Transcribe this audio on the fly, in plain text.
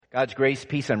God's grace,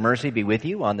 peace, and mercy be with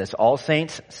you on this All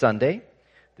Saints Sunday.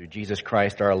 Through Jesus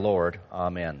Christ our Lord.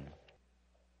 Amen.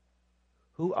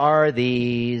 Who are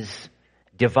these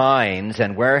divines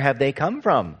and where have they come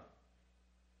from?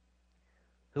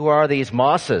 Who are these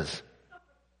Mosses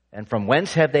and from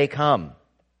whence have they come?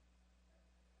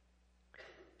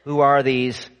 Who are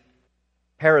these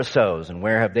Parasos and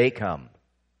where have they come?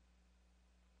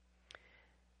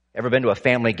 Ever been to a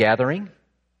family gathering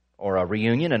or a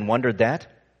reunion and wondered that?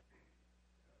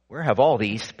 Where have all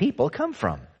these people come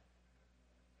from?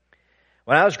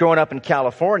 When I was growing up in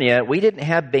California, we didn't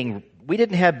have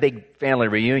big family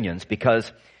reunions because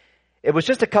it was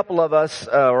just a couple of us,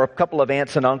 or a couple of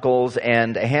aunts and uncles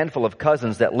and a handful of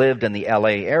cousins that lived in the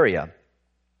LA area.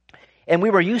 And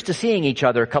we were used to seeing each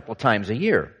other a couple of times a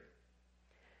year.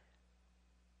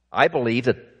 I believe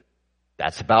that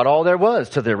that's about all there was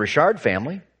to the Richard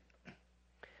family.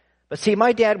 But see,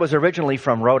 my dad was originally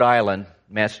from Rhode Island,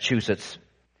 Massachusetts,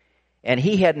 and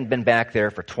he hadn't been back there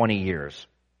for 20 years.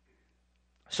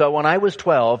 So when I was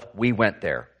 12, we went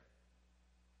there.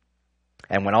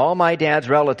 And when all my dad's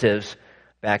relatives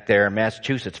back there in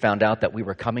Massachusetts found out that we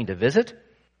were coming to visit,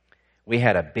 we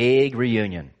had a big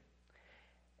reunion.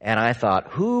 And I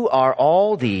thought, who are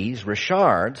all these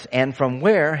Richards and from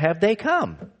where have they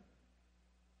come?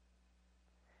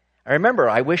 I remember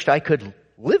I wished I could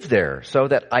live there so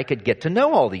that I could get to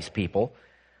know all these people,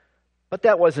 but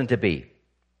that wasn't to be.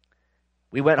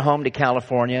 We went home to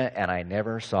California and I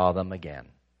never saw them again.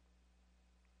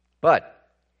 But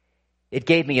it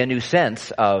gave me a new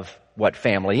sense of what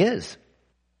family is.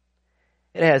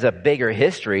 It has a bigger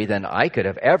history than I could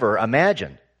have ever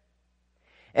imagined.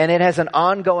 And it has an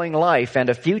ongoing life and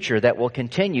a future that will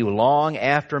continue long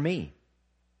after me.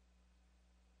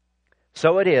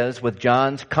 So it is with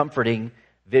John's comforting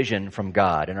vision from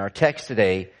God. In our text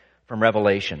today from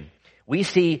Revelation, we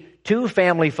see two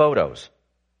family photos.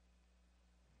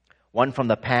 One from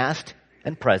the past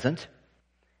and present,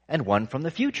 and one from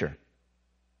the future.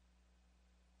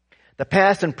 The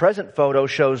past and present photo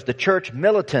shows the church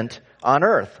militant on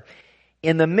earth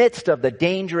in the midst of the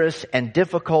dangerous and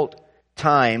difficult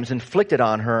times inflicted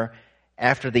on her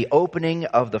after the opening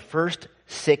of the first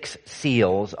 6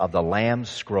 seals of the Lamb's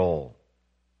scroll.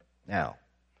 Now,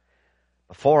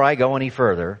 before I go any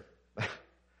further,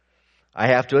 I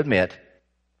have to admit,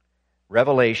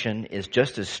 Revelation is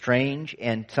just as strange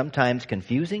and sometimes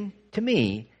confusing to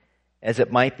me as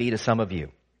it might be to some of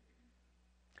you.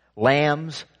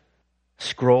 Lambs,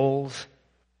 scrolls,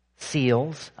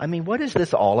 seals. I mean, what is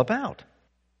this all about?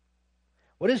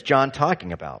 What is John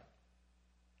talking about?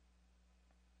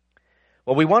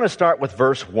 Well, we want to start with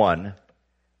verse 1.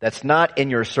 That's not in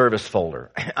your service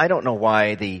folder. I don't know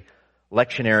why the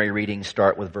lectionary readings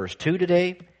start with verse 2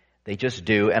 today. They just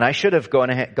do, and I should have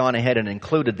gone ahead and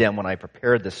included them when I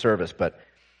prepared the service, but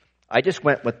I just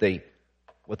went with the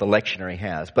lectionary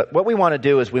has. But what we want to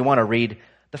do is we want to read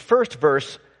the first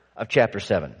verse of chapter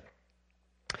 7.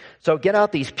 So get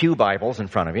out these pew Bibles in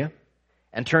front of you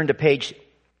and turn to page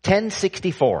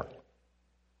 1064.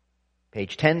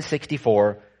 Page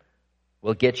 1064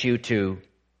 will get you to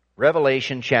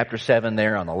Revelation chapter 7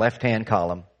 there on the left-hand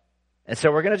column. And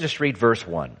so we're going to just read verse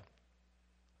 1.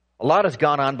 A lot has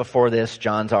gone on before this.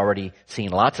 John's already seen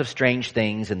lots of strange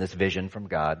things in this vision from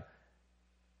God.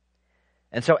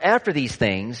 And so after these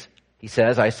things, he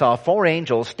says, I saw 4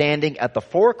 angels standing at the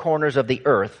 4 corners of the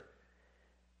earth,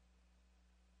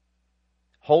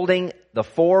 holding the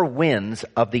 4 winds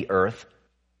of the earth,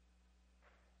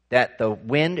 that the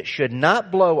wind should not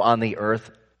blow on the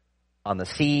earth, on the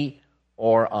sea,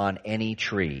 or on any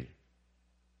tree.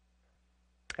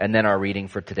 And then our reading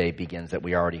for today begins that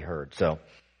we already heard. So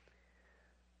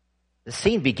the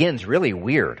scene begins really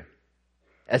weird,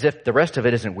 as if the rest of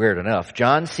it isn't weird enough.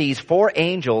 John sees 4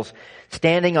 angels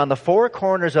standing on the 4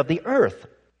 corners of the earth.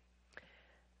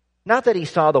 Not that he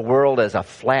saw the world as a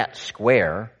flat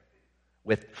square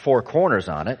with 4 corners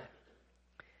on it.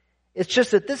 It's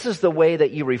just that this is the way that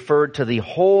you referred to the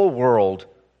whole world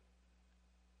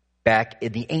back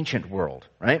in the ancient world,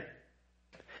 right?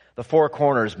 The 4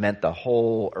 corners meant the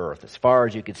whole earth, as far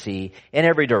as you could see, in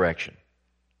every direction.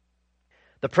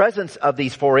 The presence of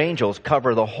these 4 angels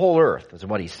cover the whole earth, is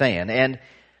what he's saying. And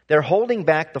they're holding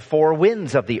back the 4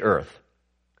 winds of the earth,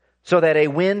 so that a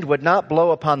wind would not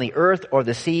blow upon the earth or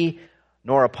the sea,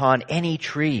 nor upon any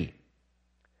tree.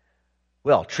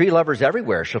 Well, tree lovers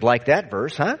everywhere should like that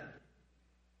verse, huh?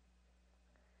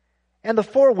 And the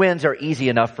 4 winds are easy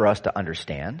enough for us to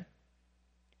understand.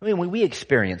 I mean, when we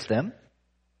experience them,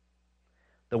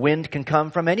 the wind can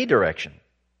come from any direction.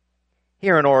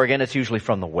 Here in Oregon, it's usually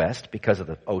from the west because of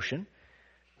the ocean.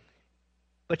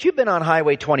 But you've been on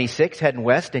Highway 26 heading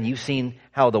west, and you've seen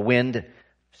how the wind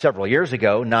several years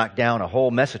ago knocked down a whole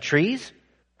mess of trees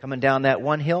coming down that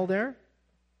one hill there.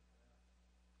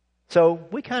 So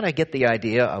we kind of get the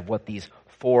idea of what the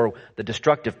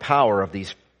destructive power of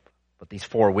what these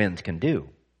four winds can do.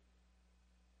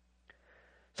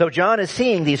 So John is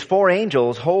seeing these four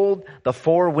angels hold the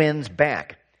four winds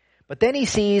back. But then he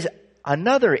sees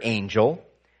another angel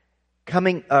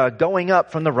going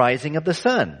up from the rising of the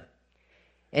sun.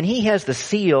 And he has the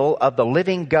seal of the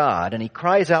living God, and he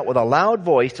cries out with a loud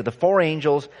voice to the four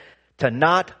angels to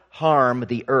not harm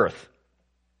the earth.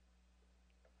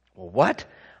 Well, what?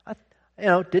 I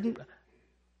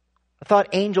thought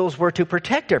angels were to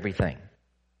protect everything.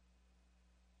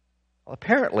 Well,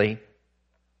 apparently,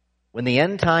 when the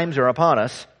end times are upon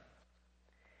us,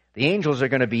 the angels are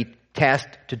going to be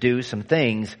tasked to do some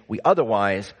things we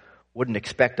otherwise wouldn't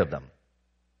expect of them.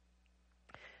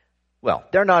 Well,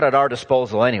 they're not at our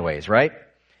disposal anyways, right?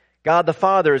 God the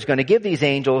Father is going to give these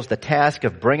angels the task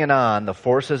of bringing on the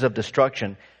forces of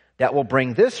destruction that will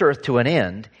bring this earth to an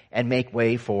end and make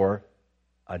way for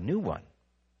a new one.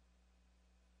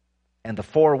 And the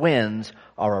four winds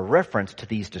are a reference to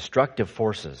these destructive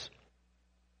forces.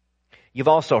 You've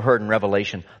also heard in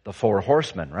Revelation the four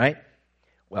horsemen, right?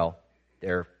 Well,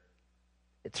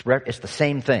 it's the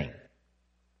same thing.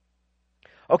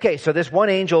 Okay, so this one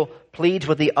angel pleads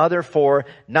with the other four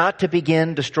not to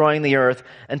begin destroying the earth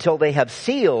until they have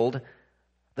sealed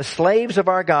the slaves of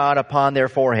our God upon their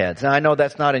foreheads. Now, I know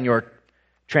that's not in your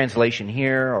translation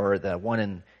here or the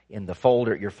one in the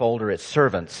folder, your folder, it's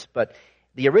servants. But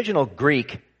the original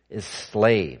Greek is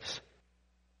slaves.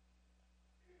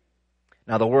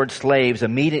 Now, the word slaves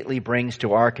immediately brings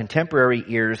to our contemporary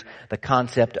ears the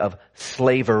concept of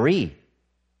slavery.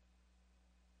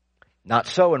 Not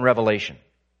so in Revelation.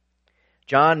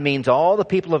 John means all the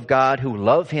people of God who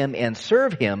love him and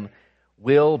serve him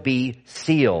will be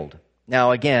sealed.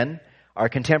 Now again, our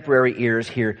contemporary ears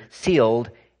hear sealed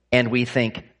and we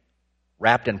think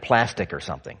wrapped in plastic or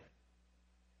something.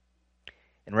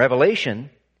 In Revelation,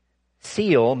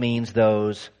 seal means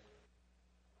those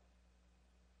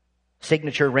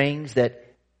signature rings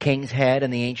that kings had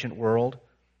in the ancient world.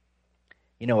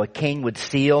 You know, a king would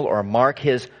seal or mark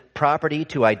his property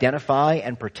to identify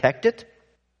and protect it.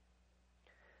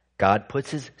 God puts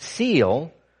his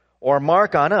seal or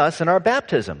mark on us in our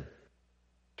baptism.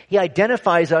 He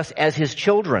identifies us as his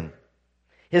children,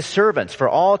 his servants for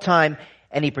all time,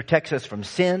 and he protects us from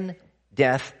sin,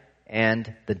 death,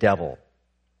 and the devil.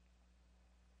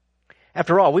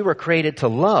 After all, we were created to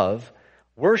love,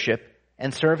 worship,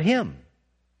 and serve him.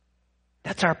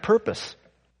 That's our purpose.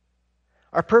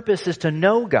 Our purpose is to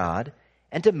know God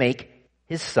and to make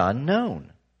his Son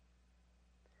known.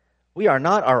 We are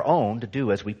not our own to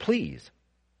do as we please.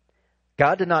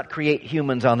 God did not create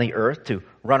humans on the earth to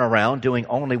run around doing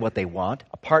only what they want,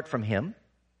 apart from him.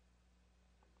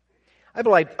 I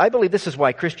believe this is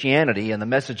why Christianity and the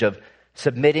message of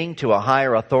submitting to a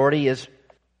higher authority is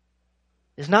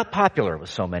not popular with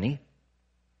so many.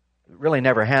 It really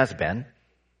never has been.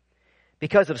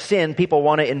 Because of sin, people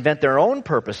want to invent their own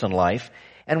purpose in life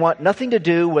and want nothing to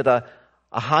do with a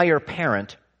higher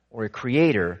parent or a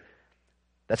creator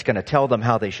that's going to tell them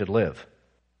how they should live.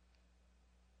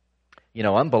 You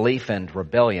know, unbelief and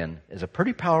rebellion is a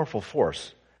pretty powerful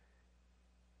force.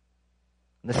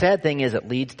 And the sad thing is it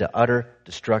leads to utter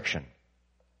destruction.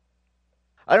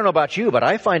 I don't know about you, but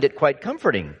I find it quite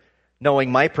comforting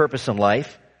knowing my purpose in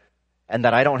life and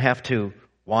that I don't have to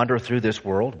wander through this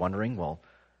world wondering,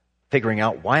 figuring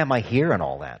out why am I here and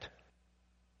all that.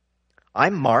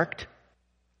 I'm marked,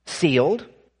 sealed,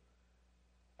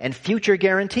 and future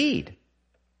guaranteed.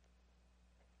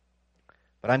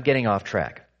 But I'm getting off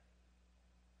track.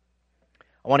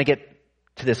 I want to get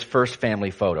to this first family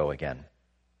photo again.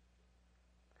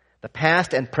 The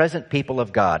past and present people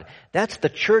of God. That's the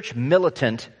church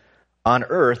militant on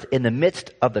earth in the midst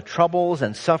of the troubles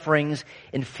and sufferings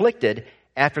inflicted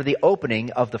after the opening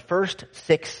of the first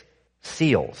 6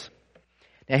 seals.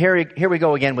 Now here we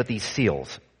go again with these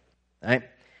seals. Right?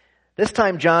 This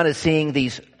time John is seeing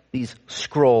these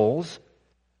scrolls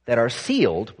that are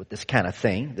sealed with this kind of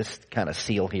thing, this kind of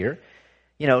seal here.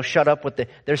 You know,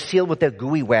 they're sealed with the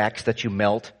gooey wax that you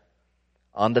melt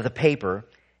onto the paper.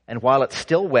 And while it's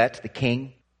still wet, the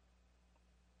king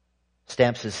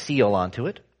stamps his seal onto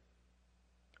it,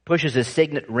 pushes his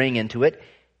signet ring into it,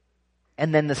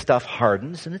 and then the stuff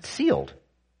hardens and it's sealed.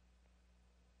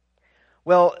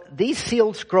 Well, these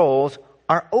sealed scrolls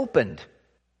are opened.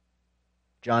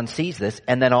 John sees this,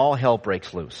 and then all hell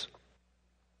breaks loose.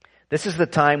 This is the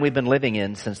time we've been living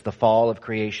in since the fall of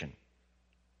creation.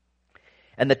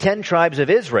 And the 10 tribes of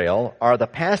Israel are the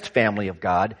past family of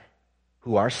God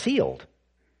who are sealed.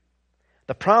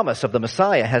 The promise of the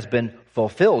Messiah has been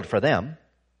fulfilled for them.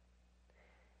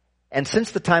 And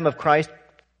since the time of Christ,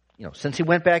 since he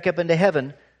went back up into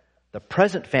heaven, the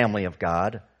present family of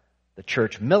God, the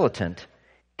church militant,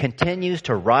 continues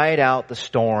to ride out the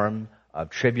storm of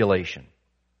tribulation.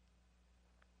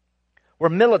 We're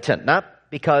militant, not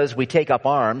because we take up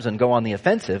arms and go on the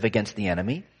offensive against the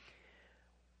enemy.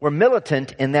 We're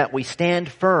militant in that we stand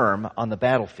firm on the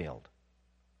battlefield.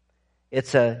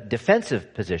 It's a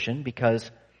defensive position because,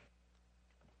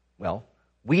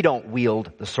 we don't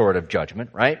wield the sword of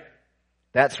judgment, right?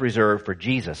 That's reserved for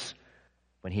Jesus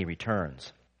when he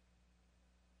returns.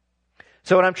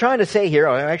 So what I'm trying to say here,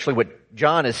 or actually what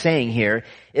John is saying here,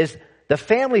 is the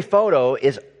family photo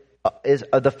is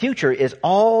the future is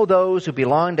all those who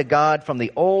belong to God from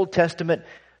the Old Testament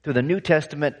through the New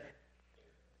Testament.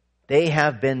 They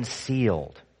have been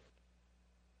sealed.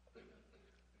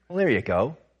 Well, there you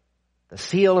go. The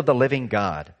seal of the living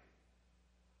God.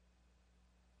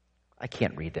 I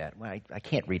can't read that. I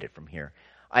can't read it from here.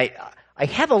 I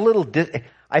have a little,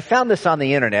 I found this on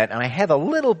the internet, and I have a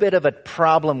little bit of a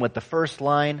problem with the first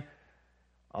line.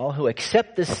 All who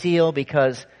accept the seal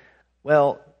because,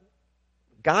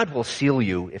 God will seal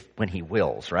you when he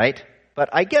wills, right? But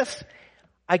I guess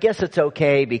it's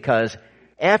okay because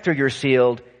after you're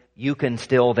sealed, you can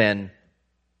still then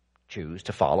choose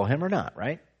to follow him or not,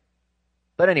 right?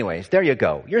 But anyways, there you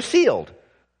go. You're sealed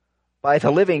by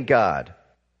the living God.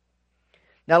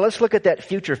 Now let's look at that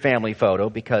future family photo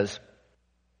because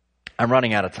I'm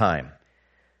running out of time.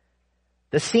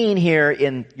 The scene here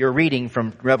in your reading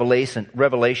from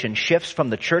Revelation shifts from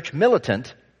the church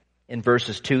militant in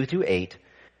verses 2 through 8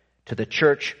 to the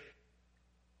church.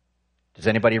 Does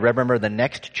anybody remember the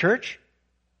next church?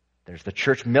 There's the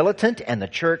church militant and the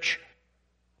church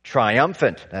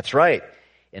triumphant. That's right.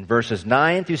 In verses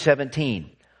 9 through 17.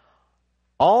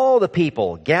 All the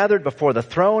people gathered before the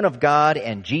throne of God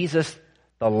and Jesus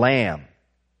the Lamb.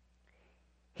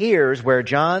 Here's where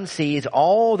John sees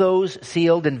all those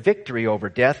sealed in victory over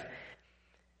death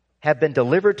have been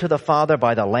delivered to the Father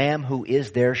by the Lamb who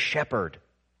is their shepherd.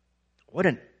 What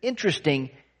an interesting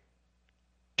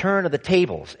turn of the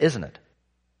tables, isn't it?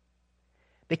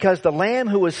 Because the Lamb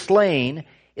who was slain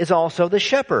is also the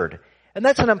shepherd. And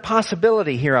that's an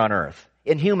impossibility here on earth,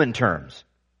 in human terms.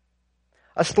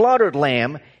 A slaughtered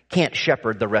lamb can't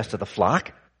shepherd the rest of the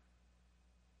flock.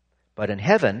 But in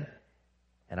heaven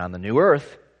and on the new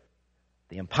earth,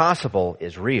 the impossible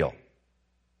is real.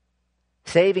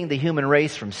 Saving the human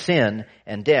race from sin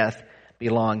and death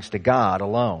belongs to God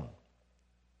alone.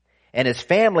 And his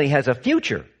family has a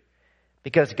future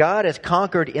because God has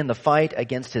conquered in the fight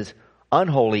against his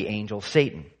unholy angel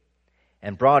Satan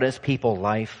and brought his people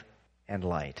life and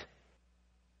light.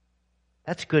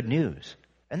 That's good news.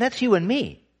 And that's you and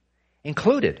me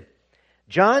included.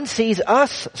 John sees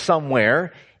us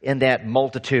somewhere in that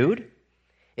multitude,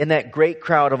 in that great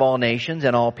crowd of all nations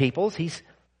and all peoples. He's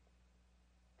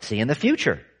seeing the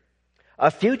future. A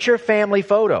future family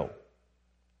photo.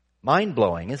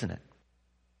 Mind-blowing, isn't it?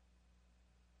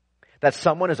 That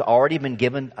someone has already been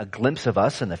given a glimpse of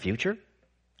us in the future.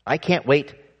 I can't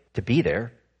wait to be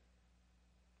there.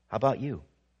 How about you?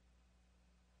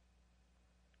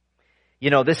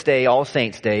 This day, All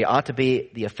Saints' Day, ought to be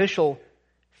the official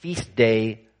feast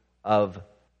day of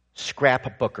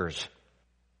scrapbookers.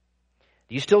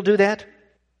 Do you still do that?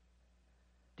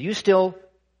 Do you still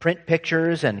print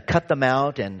pictures and cut them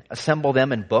out and assemble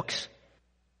them in books?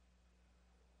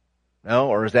 No?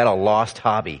 Or is that a lost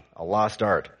hobby, a lost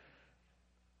art?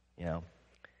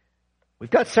 We've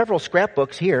got several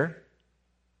scrapbooks here.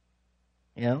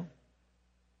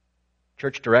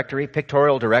 Church directory,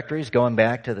 pictorial directories going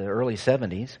back to the early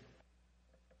 70s.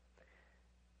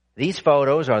 These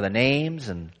photos are the names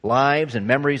and lives and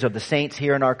memories of the saints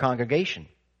here in our congregation.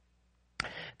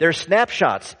 They're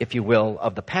snapshots, if you will,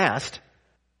 of the past,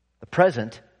 the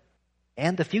present,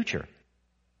 and the future.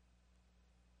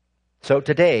 So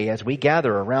today, as we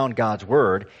gather around God's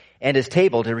Word and His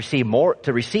table to receive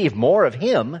more of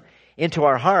Him into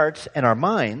our hearts and our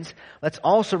minds, let's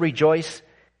also rejoice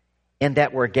in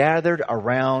that we're gathered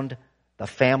around the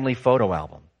family photo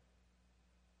album.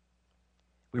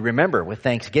 We remember with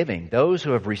thanksgiving those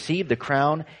who have received the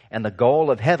crown and the goal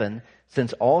of heaven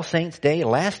since All Saints' Day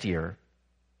last year.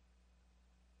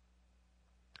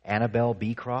 Annabelle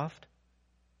Beecroft,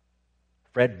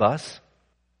 Fred Buss,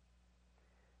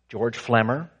 George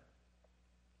Flemmer,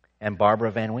 and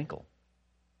Barbara Van Winkle.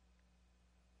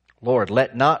 Lord,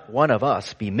 let not one of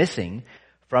us be missing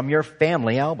from your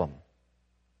family album.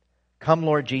 Come,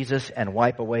 Lord Jesus, and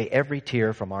wipe away every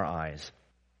tear from our eyes.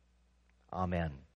 Amen.